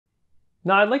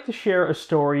Now, I'd like to share a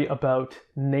story about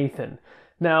Nathan.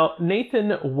 Now,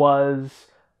 Nathan was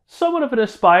somewhat of an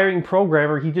aspiring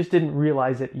programmer. He just didn't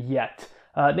realize it yet.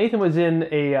 Nathan was in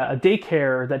a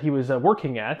daycare that he was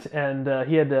working at, and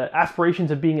he had aspirations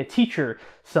of being a teacher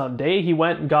someday. He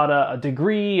went and got a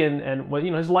degree, and what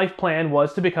his life plan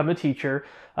was to become a teacher.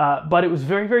 But it was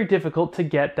very, very difficult to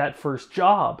get that first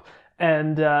job.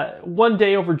 And one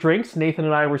day over drinks, Nathan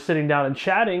and I were sitting down and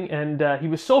chatting, and he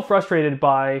was so frustrated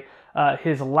by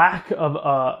his lack of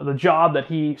the job that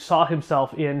he saw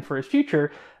himself in for his future,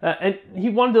 and he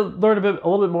wanted to learn a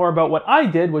little bit more about what I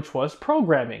did, which was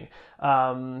programming.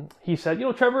 He said,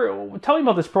 Trevor, tell me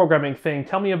about this programming thing.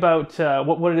 Tell me about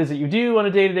what it is that you do on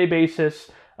a day-to-day basis.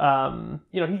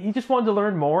 He just wanted to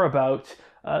learn more about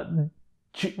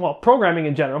programming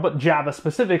in general, but Java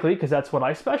specifically, because that's what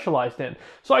I specialized in.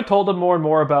 So I told him more and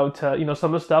more about, some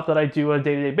of the stuff that I do on a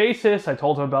day-to-day basis. I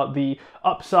told him about the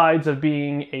upsides of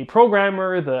being a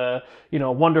programmer, the,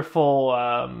 wonderful,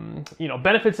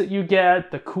 benefits that you get,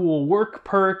 the cool work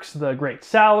perks, the great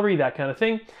salary, that kind of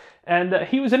thing. And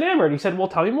he was enamored. He said, "Well,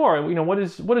 tell me more. What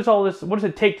is all this? What does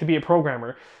it take to be a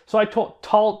programmer?" So I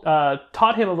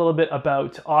taught him a little bit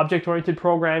about object-oriented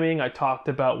programming. I talked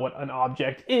about what an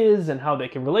object is and how they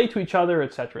can relate to each other,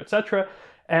 etc., etc.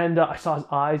 And I saw his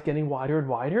eyes getting wider and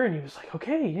wider, and he was like,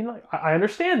 "Okay, I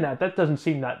understand that. That doesn't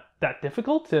seem that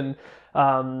difficult." And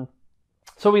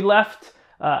so we left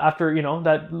after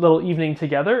that little evening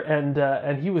together,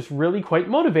 and he was really quite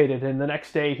motivated. And the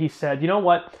next day, he said, "You know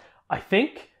what? I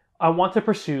think I want to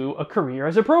pursue a career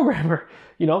as a programmer.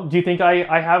 Do you think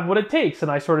I have what it takes?" And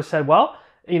I sort of said, well,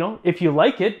 if you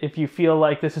like it, if you feel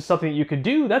like this is something that you could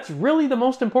do, that's really the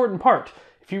most important part.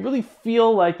 If you really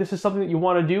feel like this is something that you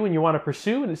want to do and you want to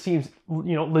pursue, and it seems,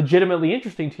 legitimately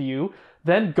interesting to you,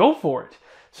 then go for it.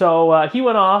 So he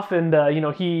went off, and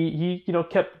he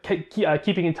kept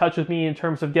keeping in touch with me in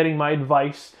terms of getting my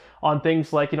advice on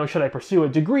things like, should I pursue a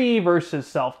degree versus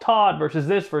self-taught versus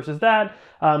this versus that.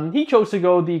 He chose to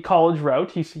go the college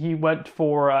route. He went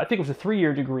for, I think it was a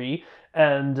 3-year degree,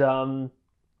 and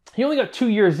he only got 2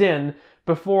 years in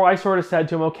before I sort of said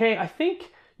to him, okay, I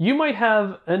think you might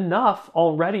have enough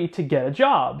already to get a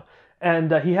job.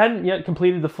 And he hadn't yet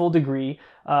completed the full degree,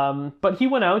 but he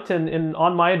went out and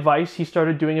on my advice, he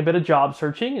started doing a bit of job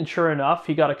searching, and sure enough,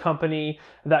 he got a company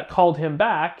that called him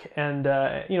back and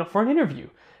for an interview.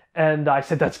 And I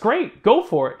said, that's great, go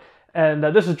for it. And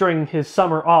this was during his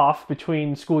summer off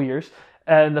between school years.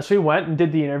 And so he went and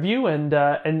did the interview, and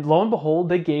lo and behold,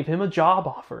 they gave him a job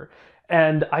offer.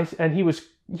 And he was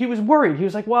worried. He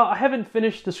was like, well, I haven't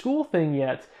finished the school thing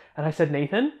yet. And I said,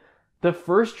 Nathan, the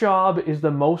first job is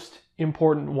the most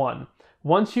important one.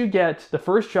 Once you get the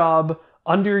first job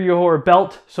under your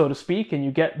belt, so to speak, and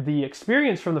you get the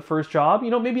experience from the first job,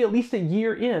 maybe at least a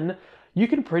year in, you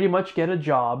can pretty much get a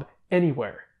job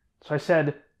anywhere. So I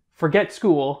said, forget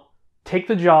school, take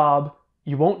the job,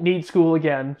 you won't need school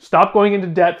again, stop going into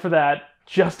debt for that,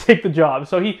 just take the job.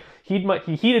 So he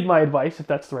heeded my advice, if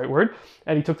that's the right word,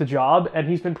 and he took the job, and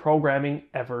he's been programming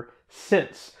ever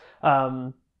since.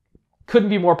 Couldn't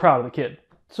be more proud of the kid.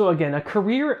 So again, a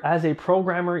career as a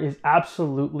programmer is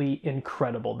absolutely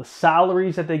incredible. The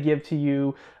salaries that they give to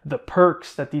you, the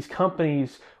perks that these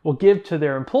companies will give to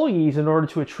their employees in order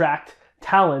to attract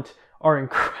talent are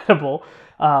incredible.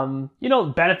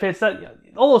 Benefits, that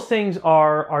all those things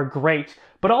are great,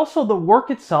 but also the work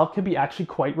itself can be actually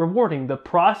quite rewarding. The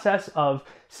process of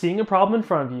seeing a problem in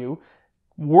front of you,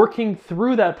 working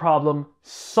through that problem,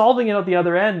 solving it at the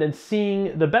other end, and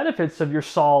seeing the benefits of your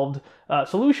solved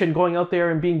solution going out there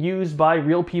and being used by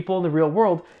real people in the real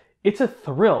world, it's a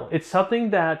thrill. It's something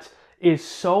that is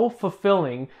so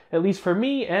fulfilling, at least for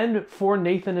me and for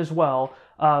Nathan as well.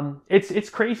 It's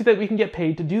crazy that we can get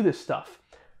paid to do this stuff.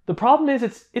 The problem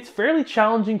is it's fairly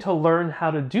challenging to learn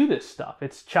how to do this stuff.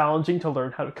 It's challenging to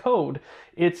learn how to code.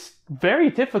 It's very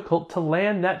difficult to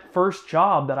land that first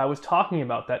job that I was talking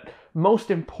about, that most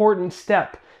important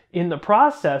step in the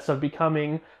process of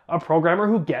becoming a programmer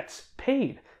who gets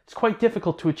paid. It's quite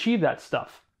difficult to achieve that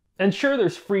stuff. And sure,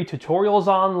 there's free tutorials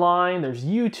online, there's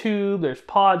YouTube, there's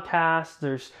podcasts,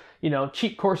 there's,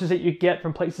 cheap courses that you get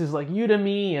from places like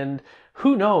Udemy, and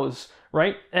who knows,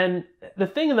 right? And the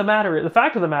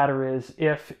fact of the matter is,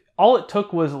 if all it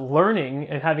took was learning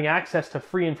and having access to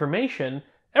free information,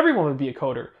 everyone would be a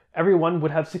coder. Everyone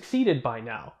would have succeeded by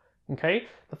now. Okay?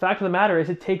 The fact of the matter is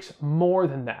it takes more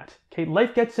than that. Okay?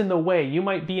 Life gets in the way. You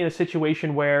might be in a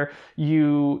situation where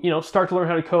you start to learn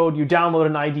how to code, you download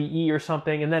an IDE or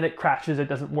something, and then it crashes, it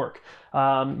doesn't work.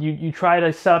 You try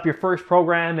to set up your first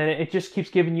program and it just keeps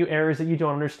giving you errors that you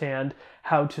don't understand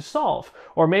how to solve.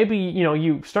 Or maybe,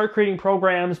 you start creating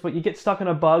programs, but you get stuck in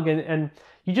a bug and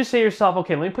you just say to yourself,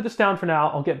 okay, let me put this down for now,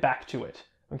 I'll get back to it.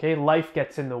 Okay? Life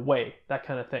gets in the way, that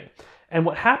kind of thing. And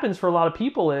what happens for a lot of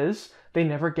people is they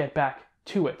never get back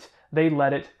to it. They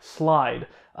let it slide.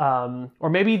 Or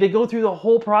maybe they go through the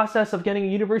whole process of getting a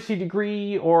university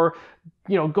degree or,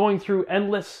 going through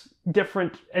endless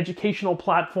different educational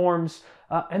platforms,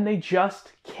 and they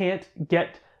just can't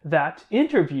get that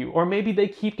interview. Or maybe they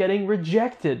keep getting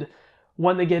rejected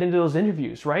when they get into those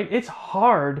interviews, right? It's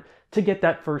hard to get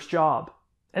that first job.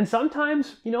 And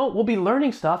sometimes, we'll be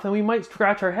learning stuff and we might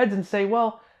scratch our heads and say,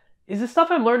 well, is the stuff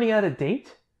I'm learning out of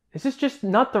date? Is this just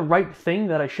not the right thing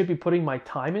that I should be putting my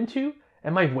time into?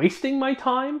 Am I wasting my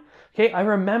time? Okay, I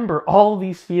remember all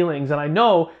these feelings, and I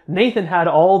know Nathan had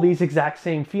all these exact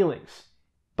same feelings.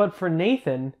 But for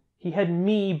Nathan, he had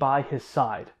me by his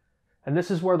side. And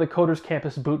this is where the Coders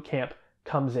Campus Bootcamp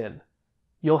comes in.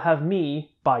 You'll have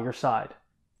me by your side.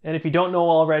 And if you don't know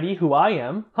already who I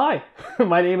am, hi,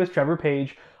 my name is Trevor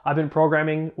Page. I've been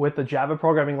programming with the Java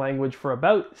programming language for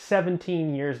about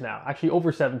 17 years now, actually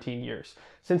over 17 years,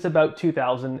 since about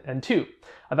 2002.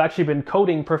 I've actually been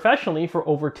coding professionally for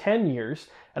over 10 years,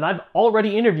 and I've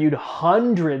already interviewed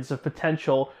hundreds of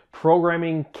potential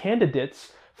programming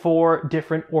candidates for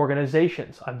different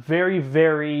organizations. I'm very,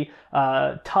 very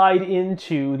tied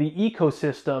into the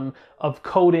ecosystem of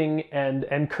coding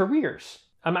and careers.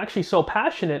 I'm actually so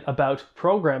passionate about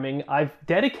programming, I've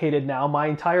dedicated now my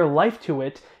entire life to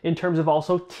it in terms of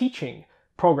also teaching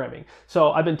programming.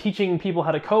 So I've been teaching people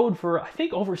how to code for, I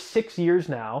think, over 6 years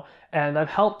now, and I've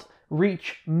helped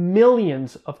reach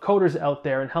millions of coders out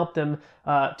there and help them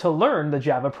to learn the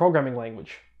Java programming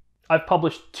language. I've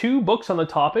published 2 books on the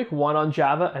topic, one on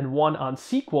Java and one on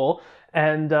SQL,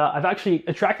 and I've actually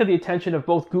attracted the attention of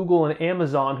both Google and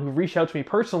Amazon, who reached out to me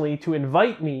personally to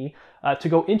invite me to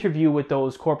go interview with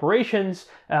those corporations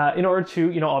in order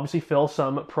to, obviously fill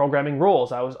some programming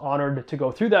roles. I was honored to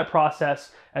go through that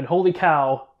process, and holy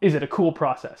cow, is it a cool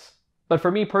process. But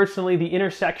for me personally, the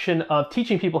intersection of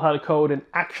teaching people how to code and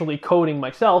actually coding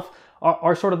myself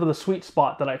are sort of the sweet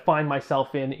spot that I find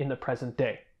myself in the present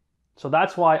day. So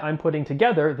that's why I'm putting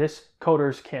together this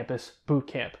Coders Campus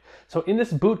Bootcamp. So in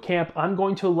this bootcamp, I'm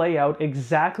going to lay out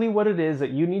exactly what it is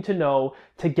that you need to know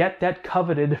to get that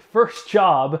coveted first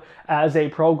job as a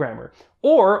programmer.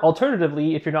 Or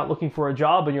alternatively, if you're not looking for a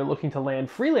job and you're looking to land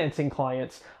freelancing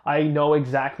clients, I know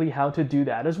exactly how to do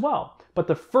that as well. But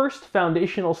the first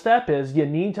foundational step is you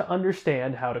need to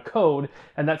understand how to code,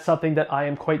 and that's something that I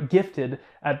am quite gifted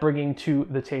at bringing to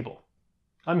the table.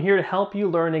 I'm here to help you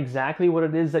learn exactly what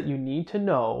it is that you need to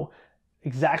know,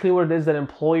 exactly what it is that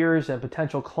employers and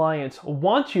potential clients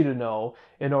want you to know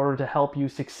in order to help you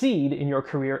succeed in your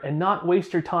career and not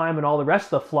waste your time and all the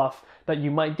rest of the fluff that you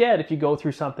might get if you go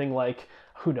through something like,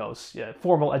 who knows,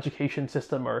 formal education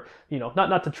system, or,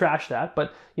 not to trash that,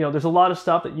 but, there's a lot of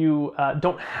stuff that you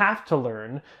don't have to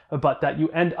learn, but that you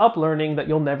end up learning that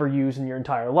you'll never use in your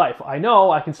entire life. I know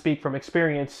I can speak from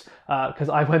experience because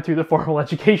I went through the formal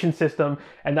education system,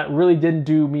 and that really didn't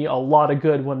do me a lot of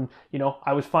good when,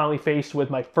 I was finally faced with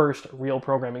my first real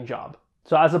programming job.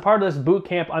 So as a part of this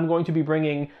bootcamp, I'm going to be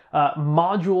bringing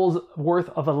modules worth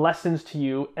of lessons to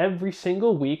you every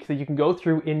single week that you can go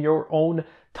through in your own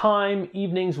time,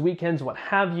 evenings, weekends, what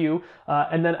have you,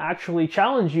 and then actually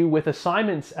challenge you with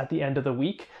assignments at the end of the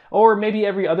week, or maybe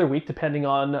every other week, depending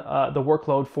on the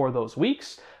workload for those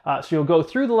weeks. So you'll go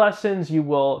through the lessons, you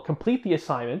will complete the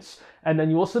assignments, and then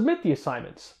you will submit the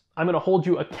assignments. I'm going to hold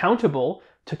you accountable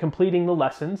to completing the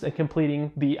lessons and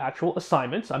completing the actual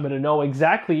assignments. I'm going to know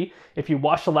exactly if you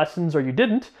watched the lessons or you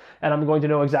didn't, and I'm going to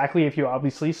know exactly if you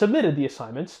obviously submitted the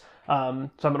assignments. So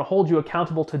I'm going to hold you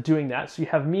accountable to doing that. So you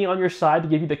have me on your side to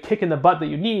give you the kick in the butt that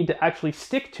you need to actually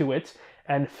stick to it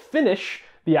and finish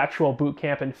the actual boot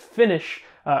camp and finish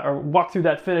or walk through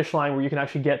that finish line where you can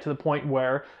actually get to the point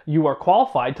where you are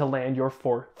qualified to land your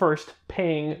first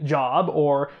paying job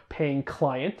or paying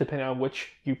client, depending on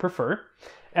which you prefer.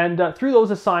 And through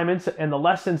those assignments and the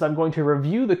lessons, I'm going to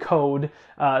review the code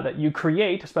that you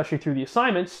create, especially through the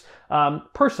assignments,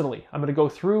 personally. I'm going to go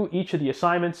through each of the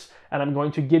assignments, and I'm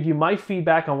going to give you my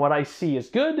feedback on what I see is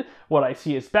good, what I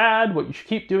see is bad, what you should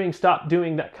keep doing, stop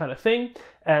doing, that kind of thing.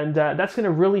 And that's going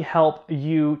to really help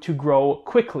you to grow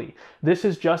quickly. This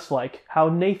is just like how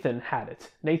Nathan had it.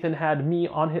 Nathan had me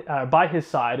on by his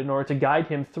side in order to guide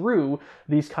him through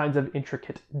these kinds of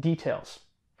intricate details.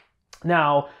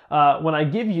 Now, when I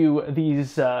give you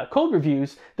these code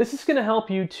reviews, this is going to help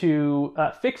you to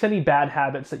fix any bad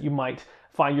habits that you might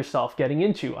find yourself getting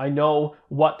into. I know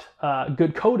what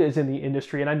good code is in the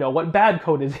industry, and I know what bad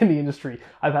code is in the industry.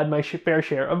 I've had my fair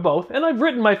share of both, and I've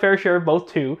written my fair share of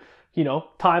both too. You know,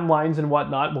 timelines and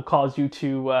whatnot will cause you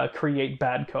to create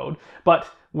bad code. But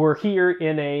we're here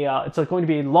in it's going to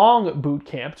be a long boot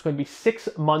camp. It's going to be 6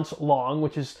 months long,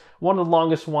 which is one of the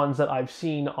longest ones that I've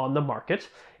seen on the market.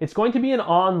 It's going to be an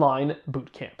online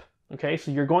boot camp. Okay,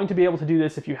 so you're going to be able to do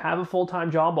this if you have a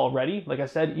full-time job already, like I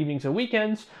said, evenings and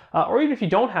weekends, or even if you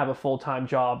don't have a full-time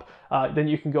job, then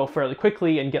you can go fairly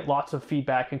quickly and get lots of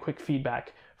feedback and quick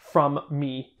feedback from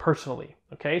me personally.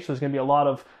 Okay, so there's going to be a lot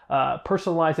of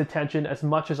personalized attention as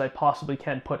much as I possibly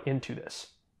can put into this.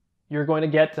 You're going to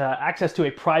get access to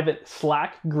a private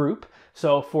Slack group.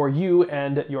 So for you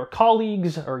and your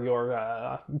colleagues or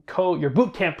your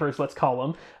boot campers, let's call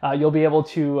them, you'll be able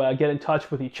to get in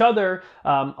touch with each other.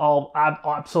 I'll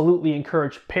absolutely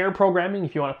encourage pair programming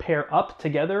if you want to pair up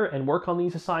together and work on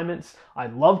these assignments. I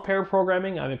love pair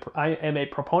programming. I am a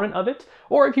proponent of it.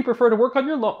 Or if you prefer to work on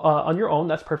your own,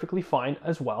 that's perfectly fine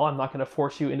as well. I'm not going to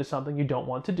force you into something you don't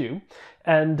want to do.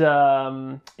 And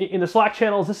in the Slack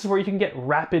channels, this is where you can get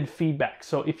rapid feedback.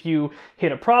 So if you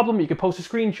hit a problem, you can post a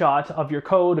screenshot of your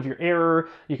code, of your error.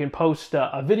 You can post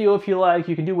a video if you like.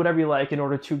 You can do whatever you like in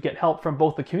order to get help from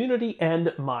both the community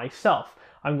and myself.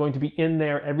 I'm going to be in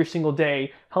there every single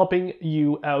day helping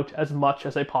you out as much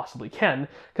as I possibly can,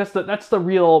 because that's the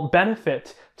real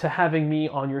benefit to having me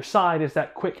on your side, is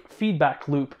that quick feedback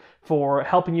loop for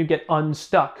helping you get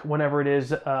unstuck whenever it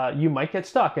is you might get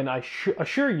stuck. And I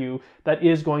assure you that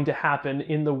is going to happen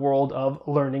in the world of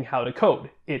learning how to code.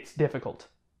 It's difficult.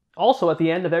 Also, at the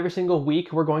end of every single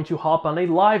week, we're going to hop on a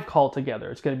live call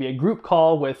together. It's going to be a group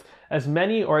call with as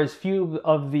many or as few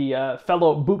of the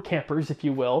fellow boot campers, if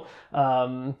you will,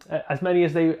 as many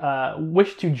as they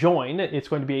wish to join. It's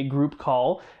going to be a group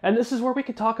call, and this is where we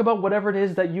can talk about whatever it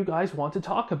is that you guys want to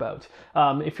talk about.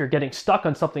 If you're getting stuck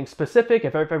on something specific,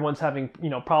 if everyone's having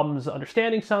problems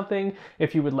understanding something,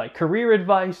 if you would like career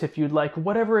advice, if you'd like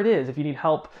whatever it is, if you need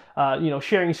help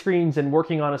sharing screens and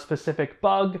working on a specific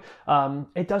bug,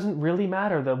 it doesn't really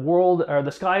matter.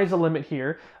 The sky is the limit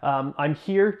here. I'm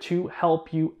here to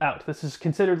help you out. This is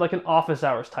considered like an office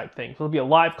hours type thing. So it'll be a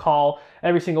live call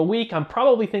every single week. I'm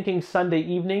probably thinking Sunday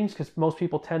evenings because most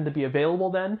people tend to be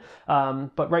available then.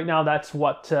 But right now that's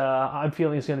what I'm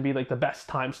feeling is going to be like the best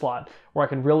time slot where I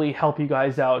can really help you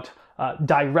guys out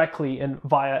directly and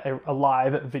via a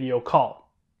live video call.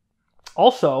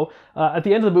 Also, at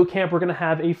the end of the boot camp, we're going to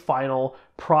have a final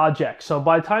project. So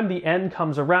by the time the end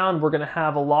comes around, we're going to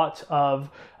have a lot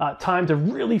of time to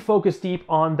really focus deep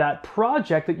on that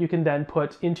project that you can then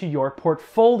put into your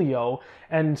portfolio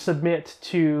and submit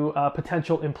to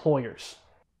potential employers.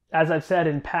 As I've said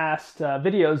in past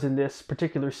videos in this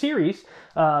particular series,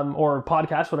 or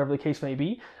podcast, whatever the case may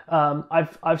be,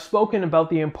 I've spoken about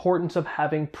the importance of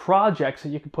having projects that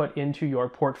you can put into your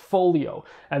portfolio.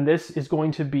 And this is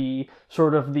going to be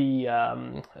sort of the,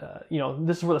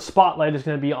 this is where the spotlight is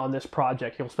going to be on this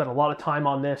project. You'll spend a lot of time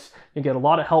on this. You'll get a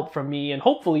lot of help from me and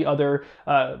hopefully other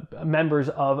members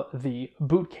of the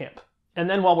boot camp. And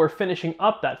then while we're finishing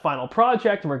up that final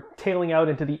project and we're tailing out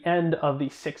into the end of the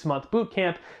 6-month boot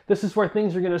camp, this is where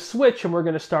things are going to switch and we're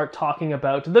going to start talking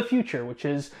about the future, which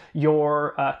is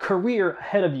your career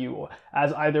ahead of you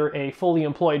as either a fully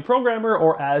employed programmer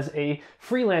or as a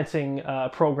freelancing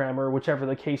programmer, whichever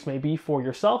the case may be for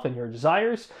yourself and your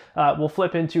desires. We'll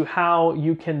flip into how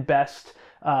you can best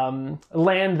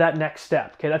land that next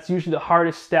step. Okay, that's usually the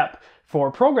hardest step. For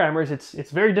programmers,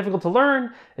 it's very difficult to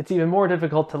learn. It's even more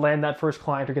difficult to land that first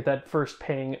client or get that first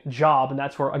paying job. And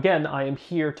that's where, again, I am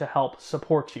here to help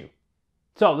support you.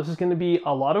 So this is going to be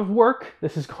a lot of work.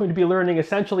 This is going to be learning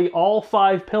essentially all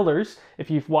 5 pillars. If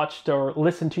you've watched or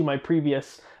listened to my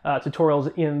previous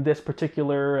tutorials in this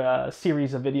particular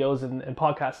series of videos and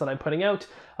podcasts that I'm putting out,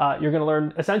 you're going to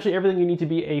learn essentially everything you need to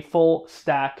be a full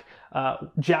stack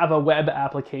Java web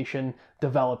application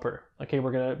developer. Okay,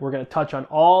 we're gonna touch on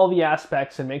all the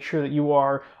aspects and make sure that you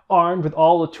are armed with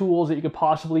all the tools that you could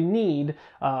possibly need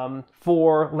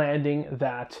for landing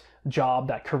that job,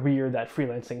 that career, that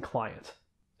freelancing client.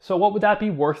 So what would that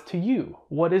be worth to you?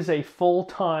 What is a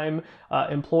full-time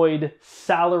employed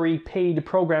salary paid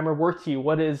programmer worth to you?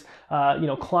 What is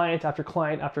client after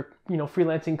client after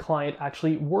freelancing client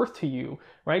actually worth to you,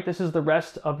 right? This is the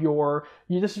rest of your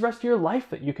life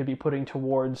that you could be putting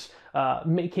towards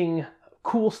making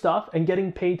cool stuff and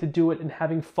getting paid to do it and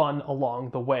having fun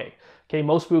along the way. Okay,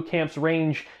 most boot camps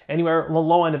range anywhere on the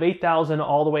low end of $8,000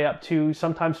 all the way up to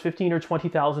sometimes $15,000 or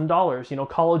 $20,000. You know,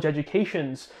 college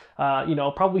educations,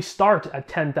 probably start at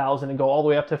 $10,000 and go all the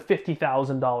way up to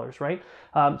 $50,000, right?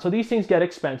 So these things get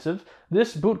expensive.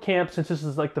 This boot camp, since this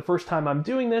is like the first time I'm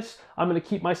doing this, I'm going to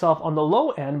keep myself on the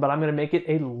low end, but I'm going to make it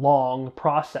a long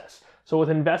process. So with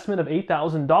an investment of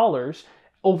 $8,000,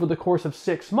 over the course of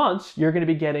 6 months, you're going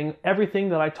to be getting everything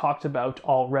that I talked about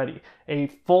already. A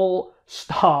full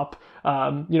stop,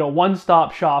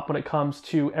 one-stop shop when it comes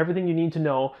to everything you need to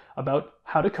know about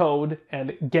how to code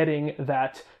and getting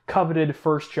that coveted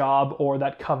first job or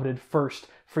that coveted first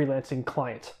freelancing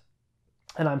client.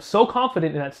 And I'm so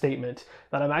confident in that statement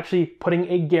that I'm actually putting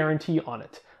a guarantee on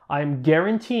it. I'm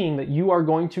guaranteeing that you are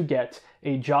going to get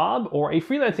a job or a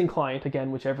freelancing client, again,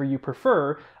 whichever you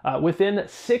prefer, within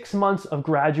 6 months of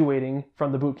graduating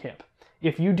from the bootcamp.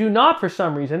 If you do not, for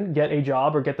some reason, get a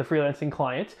job or get the freelancing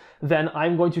client, then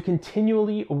I'm going to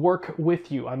continually work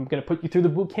with you. I'm going to put you through the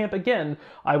bootcamp again.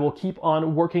 I will keep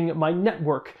on working my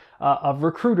network of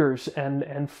recruiters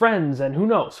and friends and who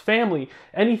knows, family,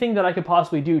 anything that I could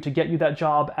possibly do to get you that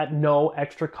job at no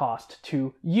extra cost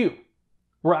to you.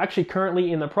 We're actually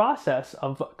currently in the process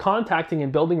of contacting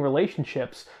and building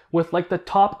relationships with like the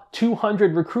top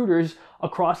 200 recruiters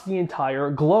across the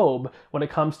entire globe when it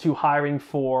comes to hiring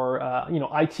for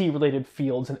IT-related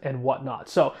fields and whatnot.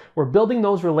 So we're building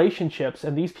those relationships,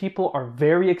 and these people are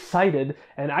very excited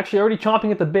and actually already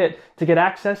chomping at the bit to get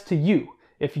access to you.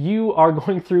 If you are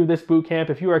going through this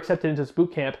bootcamp, if you are accepted into this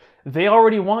bootcamp, they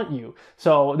already want you.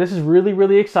 So this is really,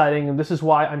 really exciting, and this is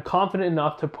why I'm confident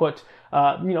enough to put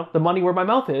the money where my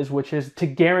mouth is, which is to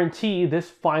guarantee this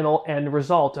final end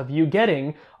result of you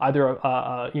getting either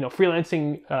a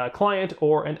freelancing client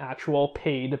or an actual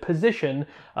paid position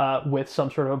with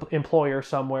some sort of employer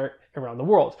somewhere around the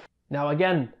world. Now,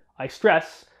 again, I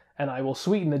stress, and I will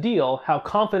sweeten the deal, how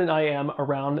confident I am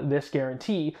around this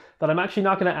guarantee that I'm actually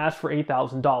not going to ask for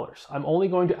 $8,000. I'm only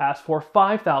going to ask for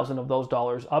 $5,000 of those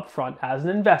dollars up front as an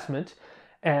investment,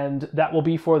 and that will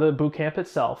be for the bootcamp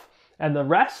itself. And the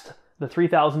rest, the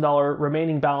 $3,000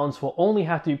 remaining balance, will only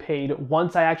have to be paid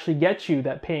once I actually get you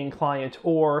that paying client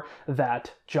or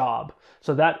that job.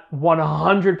 So that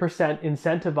 100%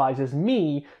 incentivizes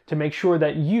me to make sure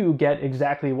that you get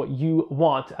exactly what you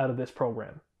want out of this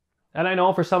program. And I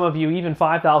know for some of you, even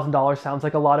 $5,000 sounds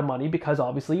like a lot of money, because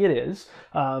obviously it is.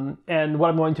 And what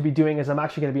I'm going to be doing is I'm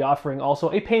actually going to be offering also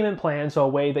a payment plan, so a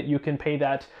way that you can pay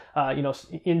that,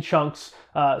 in chunks,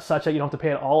 such that you don't have to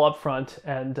pay it all up front.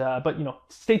 And but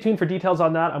stay tuned for details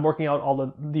on that. I'm working out all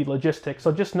the logistics,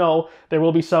 so just know there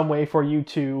will be some way for you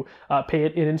to pay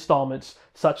it in installments,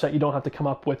 such that you don't have to come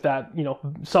up with that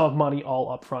sum of money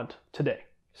all up front today.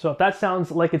 So if that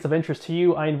sounds like it's of interest to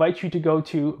you, I invite you to go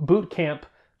to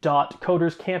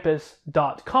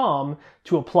bootcamp.coderscampus.com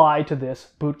to apply to this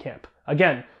bootcamp.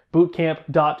 Again,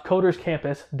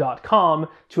 bootcamp.coderscampus.com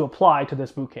to apply to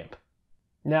this bootcamp.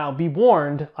 Now, be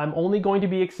warned, I'm only going to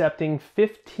be accepting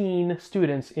 15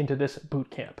 students into this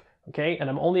bootcamp, okay? And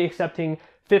I'm only accepting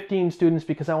 15 students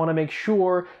because I want to make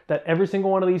sure that every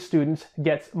single one of these students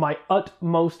gets my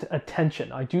utmost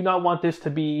attention. I do not want this to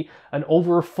be an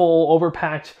overfull,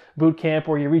 overpacked bootcamp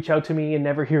where you reach out to me and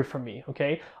never hear from me,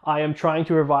 okay? I am trying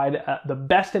to provide the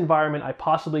best environment I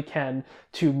possibly can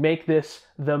to make this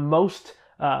the most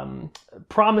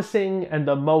promising and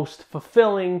the most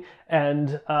fulfilling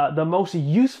and the most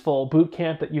useful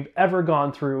bootcamp that you've ever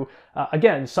gone through,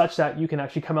 again, such that you can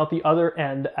actually come out the other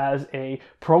end as a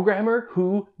programmer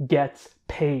who gets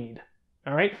paid.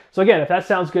 All right. So again, if that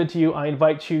sounds good to you, I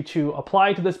invite you to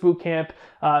apply to this bootcamp.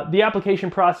 The application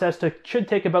process should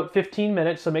take about 15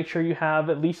 minutes, so make sure you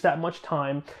have at least that much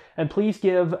time. And please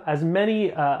give as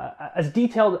many, as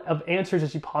detailed of answers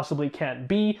as you possibly can.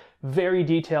 Be very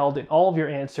detailed in all of your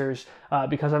answers,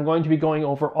 because I'm going to be going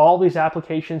over all these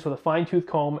applications with a fine-tooth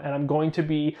comb, and I'm going to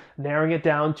be narrowing it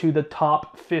down to the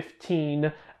top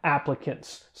 15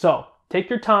 applicants. So take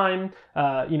your time,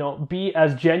 be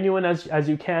as genuine as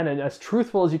you can and as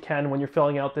truthful as you can when you're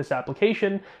filling out this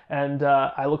application, and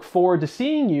I look forward to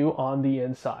seeing you on the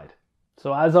inside.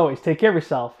 So as always, take care of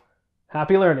yourself,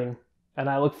 happy learning, and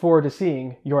I look forward to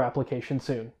seeing your application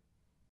soon.